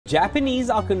Japanese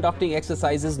are conducting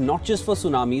exercises not just for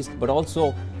tsunamis but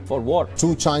also for war.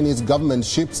 2 Chinese government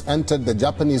ships entered the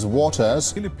Japanese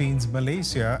waters. Philippines,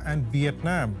 Malaysia and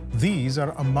Vietnam. These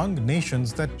are among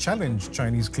nations that challenge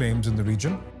Chinese claims in the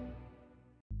region.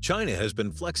 China has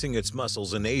been flexing its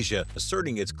muscles in Asia,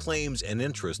 asserting its claims and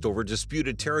interest over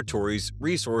disputed territories,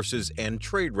 resources, and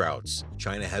trade routes.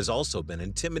 China has also been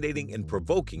intimidating and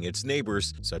provoking its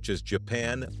neighbors, such as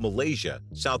Japan, Malaysia,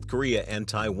 South Korea, and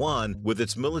Taiwan, with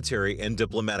its military and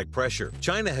diplomatic pressure.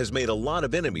 China has made a lot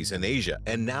of enemies in Asia,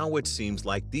 and now it seems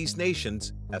like these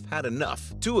nations have had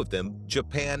enough. 2 of them,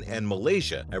 Japan and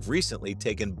Malaysia, have recently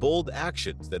taken bold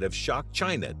actions that have shocked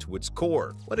China to its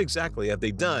core. What exactly have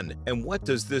they done, and what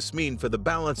does this mean for the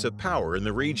balance of power in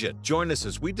the region? Join us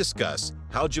as we discuss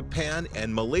how Japan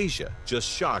and Malaysia just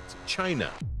shocked China.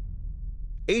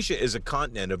 Asia is a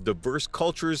continent of diverse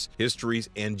cultures, histories,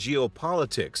 and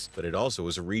geopolitics, but it also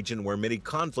is a region where many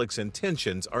conflicts and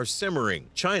tensions are simmering.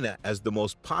 China, as the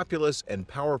most populous and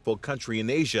powerful country in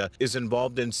Asia, is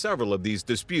involved in several of these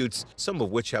disputes, some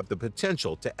of which have the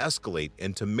potential to escalate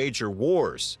into major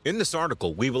wars. In this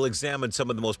article, we will examine some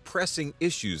of the most pressing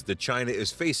issues that China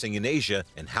is facing in Asia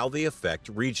and how they affect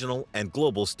regional and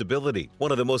global stability.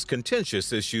 One of the most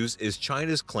contentious issues is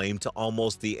China's claim to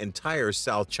almost the entire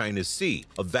South China Sea,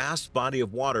 a vast body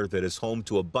of water that is home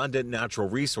to abundant natural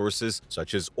resources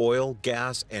such as oil,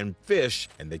 gas, and fish,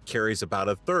 and that carries about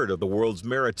a third of the world's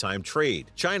maritime trade.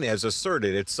 China has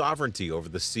asserted its sovereignty over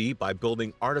the sea by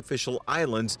building artificial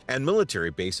islands and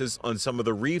military bases on some of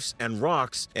the reefs and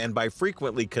rocks, and by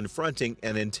frequently confronting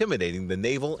and intimidating the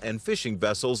naval and fishing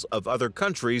vessels of other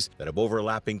countries that have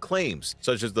overlapping claims,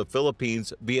 such as the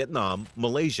Philippines, Vietnam,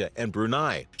 Malaysia, and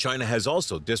Brunei. China has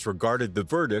also disregarded the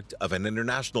verdict of an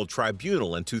international tribunal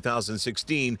in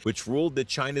 2016, which ruled that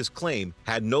China's claim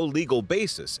had no legal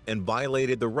basis and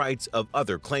violated the rights of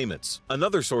other claimants.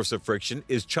 Another source of friction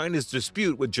is China's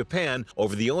dispute with Japan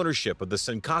over the ownership of the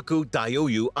Senkaku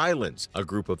Diaoyu Islands, a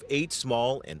group of 8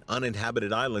 small and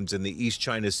uninhabited islands in the East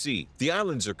China Sea. The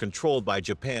islands are controlled by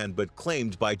Japan but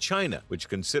claimed by China, which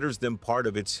considers them part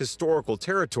of its historical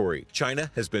territory.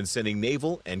 China has been sending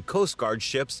naval and coast guard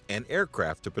ships and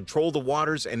aircraft to patrol the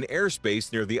waters and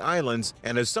airspace near the islands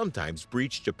and has sometimes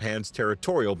breached Japan's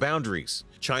territorial boundaries.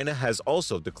 China has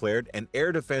also declared an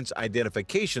air defense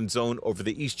identification zone over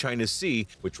the East China Sea,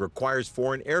 which requires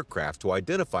foreign aircraft to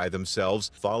identify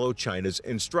themselves, follow China's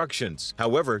instructions.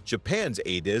 However, Japan's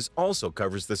ADIZ also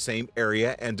covers the same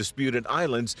area and disputed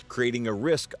islands, creating a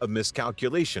risk of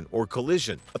miscalculation or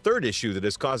collision. A third issue that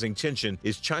is causing tension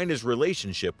is China's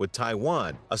relationship with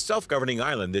Taiwan, a self-governing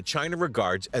island that China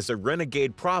regards as a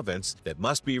renegade province that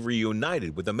must be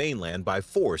reunited with the mainland by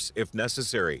force if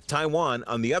necessary. Taiwan,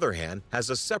 on the other hand,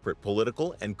 has a separate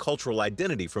political and cultural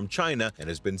identity from China and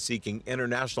has been seeking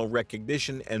international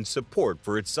recognition and support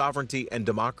for its sovereignty and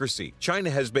democracy. China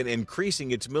has been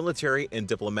increasing its military and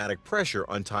diplomatic pressure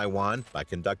on Taiwan by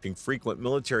conducting frequent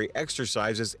military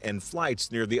exercises and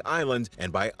flights near the island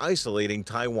and by isolating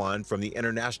Taiwan from the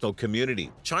international community.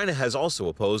 China has also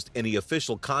opposed any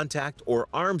official contact or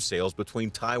arms sales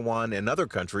between Taiwan and other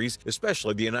countries,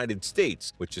 especially the United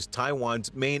States, which is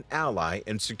Taiwan's main ally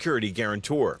and security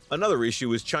guarantor. Another issue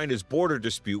is China's border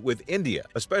dispute with India,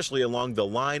 especially along the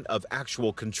line of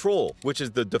actual control, which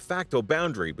is the de facto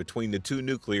boundary between the 2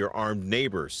 nuclear-armed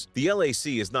neighbors. The LAC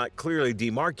is not clearly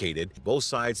demarcated. Both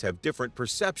sides have different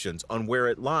perceptions on where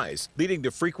it lies, leading to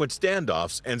frequent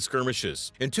standoffs and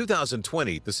skirmishes. In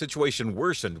 2020, the situation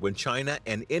worsened when China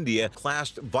and India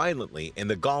clashed violently in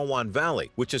the Galwan Valley,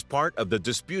 which is part of the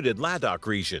disputed Ladakh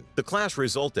region. The clash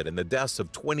resulted in the deaths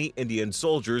of 20 Indian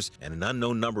soldiers and an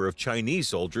unknown number of Chinese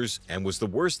soldiers, and was the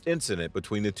worst incident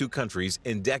between the 2 countries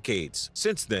in decades.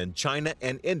 Since then, China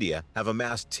and India have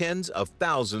amassed tens of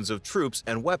thousands of troops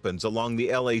and weapons along the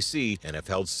LAC and have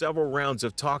held several rounds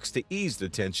of talks to ease the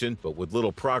tension, but with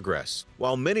little progress.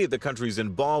 While many of the countries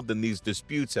involved in these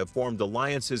disputes have formed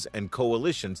alliances and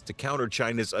coalitions to counter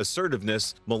China's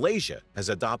assertiveness, Malaysia has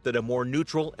adopted a more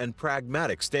neutral and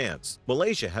pragmatic stance.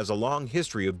 Malaysia has a long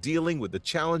history of dealing with the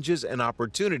challenges and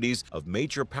opportunities of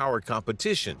major power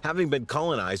competition, having been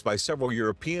colonized by several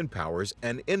European powers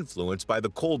and influenced by the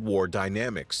Cold War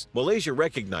dynamics. Malaysia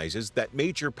recognizes that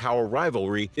major power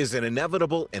rivalry is an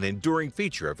inevitable and enduring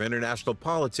feature of international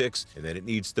politics, and that it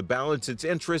needs to balance its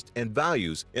interests and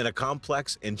values in a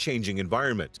complex and changing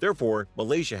environment. Therefore,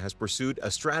 Malaysia has pursued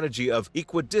a strategy of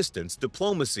equidistance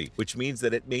diplomacy, which means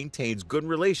that it maintains good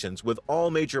relations with all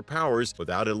major powers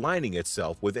without aligning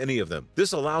itself with any of them.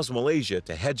 This allows Malaysia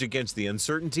to hedge against the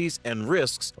uncertainties and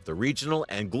risks of the regional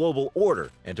and global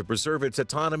order and to preserve its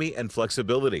autonomy and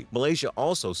flexibility. Malaysia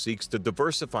also seeks to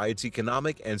diversify its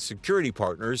economic and security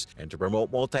partners and to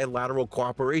promote multilateral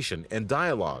cooperation and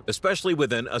dialogue, especially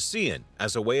within ASEAN,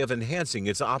 as a way of enhancing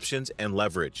its options and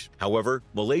leverage. However,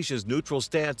 Malaysia's neutral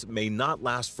stance may not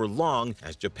last for long,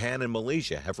 as Japan and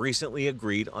Malaysia have recently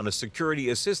agreed on a security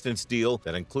assistance deal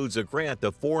that includes a grant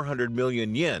of 400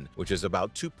 million yen, which is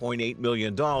about $2.8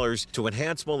 million, to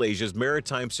enhance Malaysia's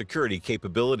maritime security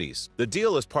capabilities. The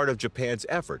deal is part of Japan's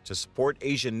effort to support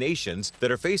Asian nations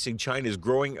that are facing China's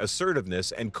growing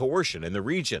assertiveness and coercion in the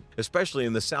region, especially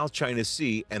in the South China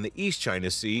Sea and the East China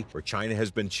Sea, where China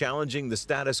has been challenging the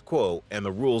status quo and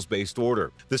the rules-based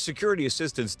order. The security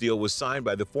assistance deal was signed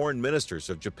by the foreign ministers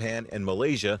of Japan and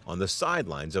Malaysia on the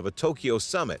sidelines of a Tokyo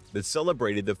summit that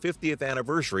celebrated the 50th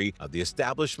anniversary of the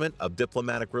establishment of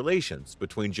diplomatic relations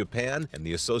between Japan and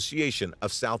the Association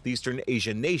of Southeastern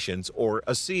Asian Nations, or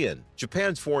ASEAN.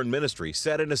 Japan's foreign ministry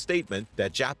said in a statement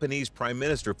that Japanese Prime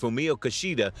Minister Fumio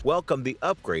Kishida welcomed the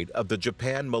upgrade of the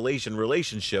Japan-Malaysian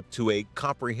relationship to a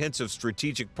comprehensive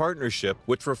strategic partnership,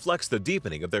 which reflects the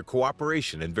deepening of their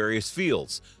cooperation in various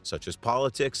fields, such as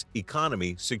politics,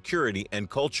 economy, security, and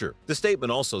culture. The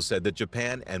statement also said that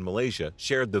Japan and Malaysia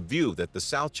shared the view that the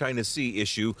South China Sea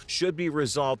issue should be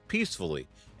resolved peacefully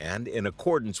and in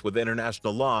accordance with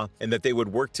international law, and that they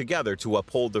would work together to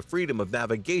uphold the freedom of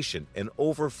navigation and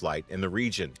overflight in the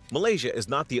region. Malaysia is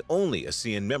not the only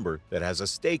ASEAN member that has a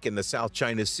stake in the South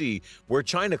China Sea, where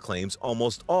China claims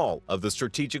almost all of the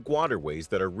strategic waterways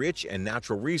that are rich in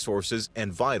natural resources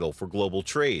and vital for global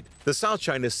trade. The South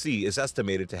China Sea is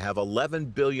estimated to have 11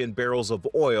 billion barrels of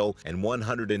oil and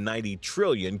 190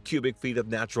 trillion cubic feet of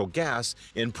natural gas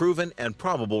in proven and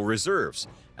probable reserves,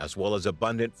 as well as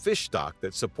abundant fish stock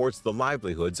that supports the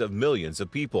livelihoods of millions of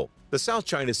people. The South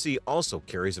China Sea also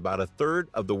carries about a third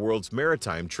of the world's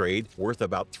maritime trade, worth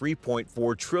about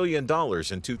 $3.4 trillion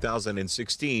in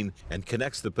 2016, and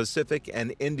connects the Pacific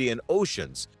and Indian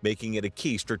Oceans, making it a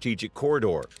key strategic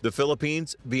corridor. The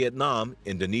Philippines, Vietnam,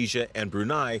 Indonesia, and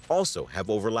Brunei also have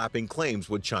overlapping claims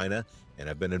with China and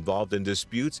have been involved in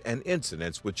disputes and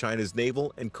incidents with China's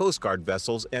naval and Coast Guard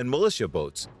vessels and militia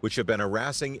boats, which have been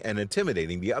harassing and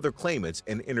intimidating the other claimants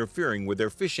and interfering with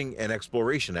their fishing and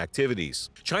exploration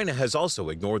activities. China has also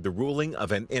ignored the ruling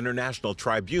of an international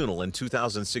tribunal in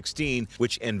 2016,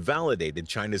 which invalidated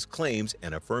China's claims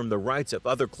and affirmed the rights of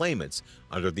other claimants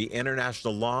under the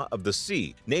international law of the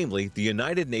sea, namely the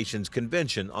United Nations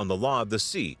Convention on the Law of the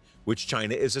Sea, which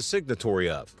China is a signatory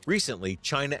of. Recently,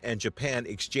 China and Japan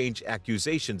exchanged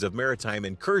accusations of maritime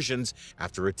incursions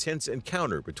after a tense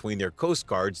encounter between their coast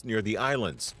guards near the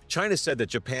islands. China said that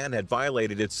Japan had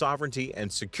violated its sovereignty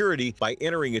and security by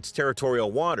entering its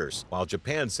territorial waters, while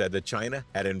Japan said that China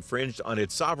had infringed on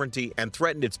its sovereignty and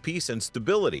threatened its peace and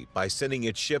stability by sending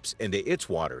its ships into its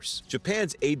waters.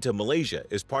 Japan's aid to Malaysia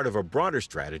is part of a broader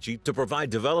strategy to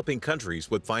provide developing countries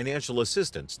with financial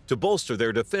assistance to bolster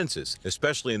their defenses,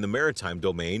 especially in the maritime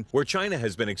domain, where China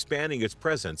has been expanding its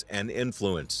presence and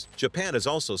influence. Japan has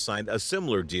also signed a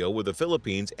similar deal with the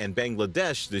Philippines and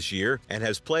Bangladesh this year and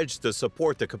has pledged to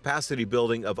support the capacity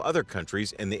building of other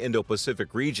countries in the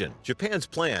Indo-Pacific region. Japan's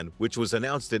plan, which was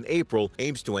announced in April,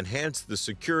 aims to enhance the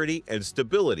security and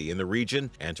stability in the region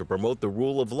and to promote the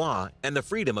rule of law and the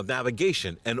freedom of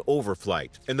navigation and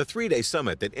overflight. In the three-day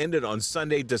summit that ended on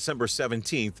Sunday, December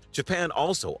 17th, Japan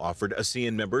also offered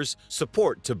ASEAN members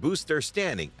support to boost their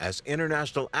standing as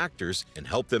international actors and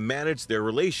help them manage their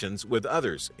relations with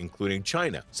others, including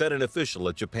China, said an official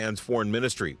at Japan's foreign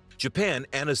ministry. Japan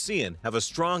and ASEAN have a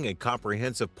strong and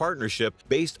comprehensive partnership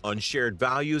based on shared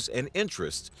values and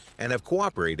interests and have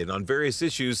cooperated on various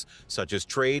issues such as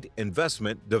trade,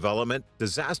 investment, development,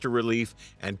 disaster relief,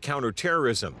 and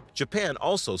counterterrorism. Japan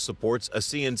also supports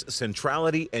ASEAN's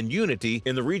centrality and unity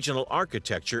in the regional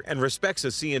architecture and respects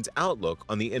ASEAN's outlook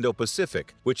on the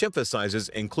Indo-Pacific, which emphasizes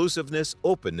inclusiveness,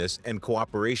 openness, and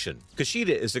cooperation.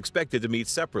 Kishida is expected to meet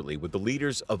separately with the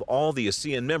leaders of all the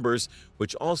ASEAN members,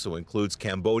 which also includes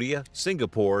Cambodia,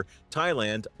 Singapore,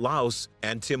 Thailand, Laos,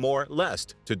 and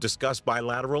Timor-Leste, to discuss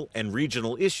bilateral and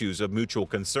regional issues of mutual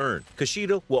concern.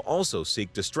 Kishida will also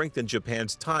seek to strengthen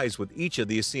Japan's ties with each of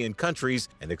the ASEAN countries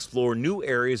and explore new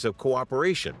areas of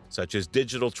cooperation, such as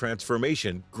digital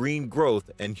transformation, green growth,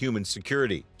 and human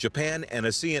security. Japan and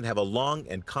ASEAN have a long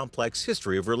and complex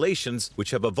history of relations,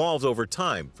 which have evolved over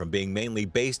time from being mainly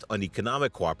based on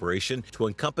economic cooperation to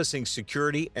encompassing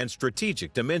security and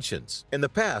strategic dimensions. In the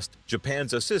past,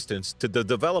 Japan's assistance assistance to the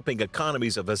developing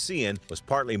economies of ASEAN was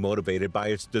partly motivated by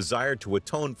its desire to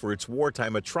atone for its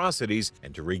wartime atrocities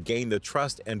and to regain the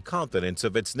trust and confidence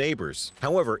of its neighbors.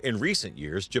 However, in recent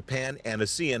years, Japan and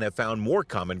ASEAN have found more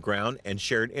common ground and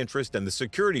shared interest in the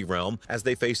security realm as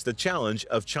they face the challenge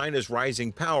of China's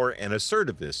rising power and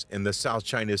assertiveness in the South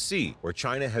China Sea, where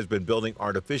China has been building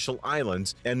artificial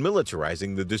islands and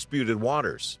militarizing the disputed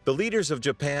waters. The leaders of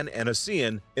Japan and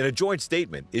ASEAN, in a joint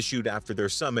statement issued after their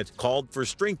summit, called for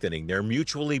strengthening their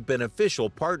mutually beneficial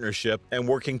partnership and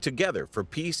working together for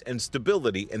peace and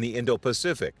stability in the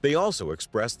Indo-Pacific. They also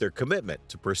expressed their commitment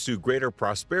to pursue greater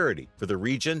prosperity for the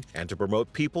region and to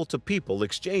promote people-to-people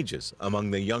exchanges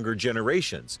among the younger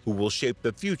generations who will shape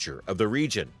the future of the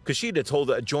region. Kishida told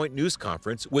a joint news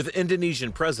conference with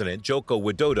Indonesian President Joko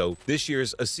Widodo, this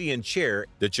year's ASEAN chair,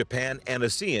 that Japan and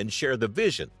ASEAN share the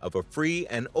vision of a free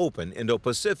and open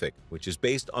Indo-Pacific, which is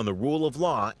based on the rule of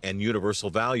law and universal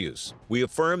values. We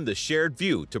affirm the shared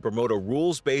view to promote a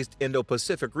rules-based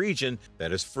Indo-Pacific region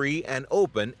that is free and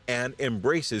open and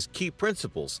embraces key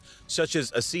principles such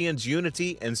as ASEAN's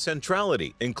unity and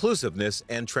centrality, inclusiveness,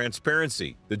 and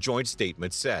transparency, the joint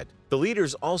statement said. The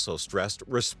leaders also stressed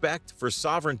respect for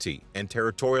sovereignty and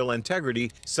territorial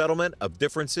integrity, settlement of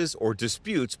differences or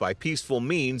disputes by peaceful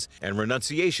means, and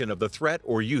renunciation of the threat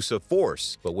or use of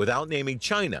force, but without naming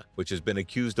China, which has been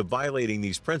accused of violating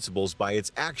these principles by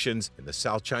its actions in the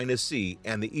South China Sea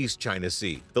and the East China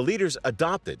Sea. The leaders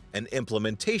adopted an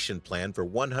implementation plan for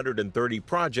 130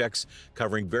 projects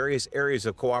covering various areas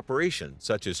of cooperation,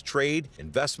 such as trade,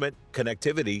 investment,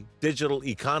 connectivity, digital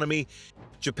economy.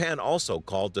 Japan also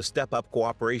called to step up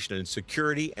cooperation in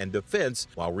security and defense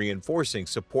while reinforcing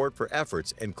support for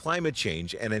efforts in climate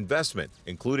change and investment,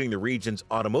 including the region's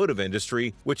automotive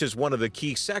industry, which is one of the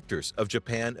key sectors of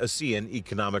Japan-ASEAN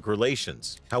economic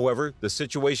relations. However, the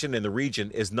situation in the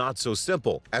region is not so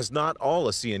simple, as not all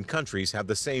ASEAN countries have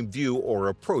the same view or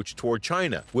approach toward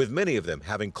China, with many of them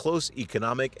having close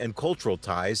economic and cultural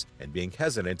ties and being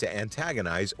hesitant to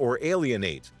antagonize or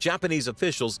alienate. Japanese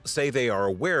officials say they are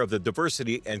aware of the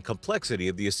diversity and complexity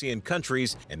of the ASEAN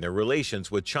countries and their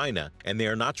relations with China, and they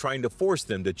are not trying to force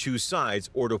them to choose sides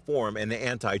or to form an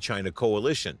anti-China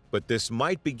coalition. But this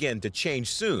might begin to change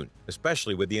soon,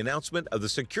 especially with the announcement of the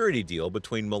security deal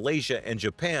between Malaysia and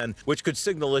Japan, which could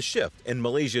signal a shift in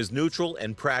Malaysia's neutral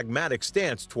and pragmatic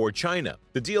stance toward China.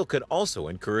 The deal could also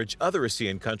encourage other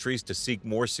ASEAN countries to seek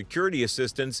more security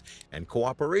assistance and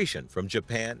cooperation from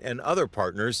Japan and other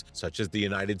partners such as the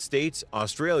United States,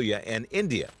 Australia, and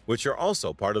India, which are also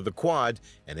part of the Quad,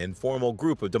 an informal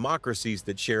group of democracies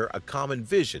that share a common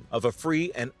vision of a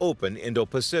free and open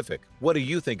Indo-Pacific. What do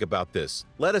you think about this?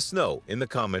 Let us know in the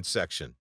comments section.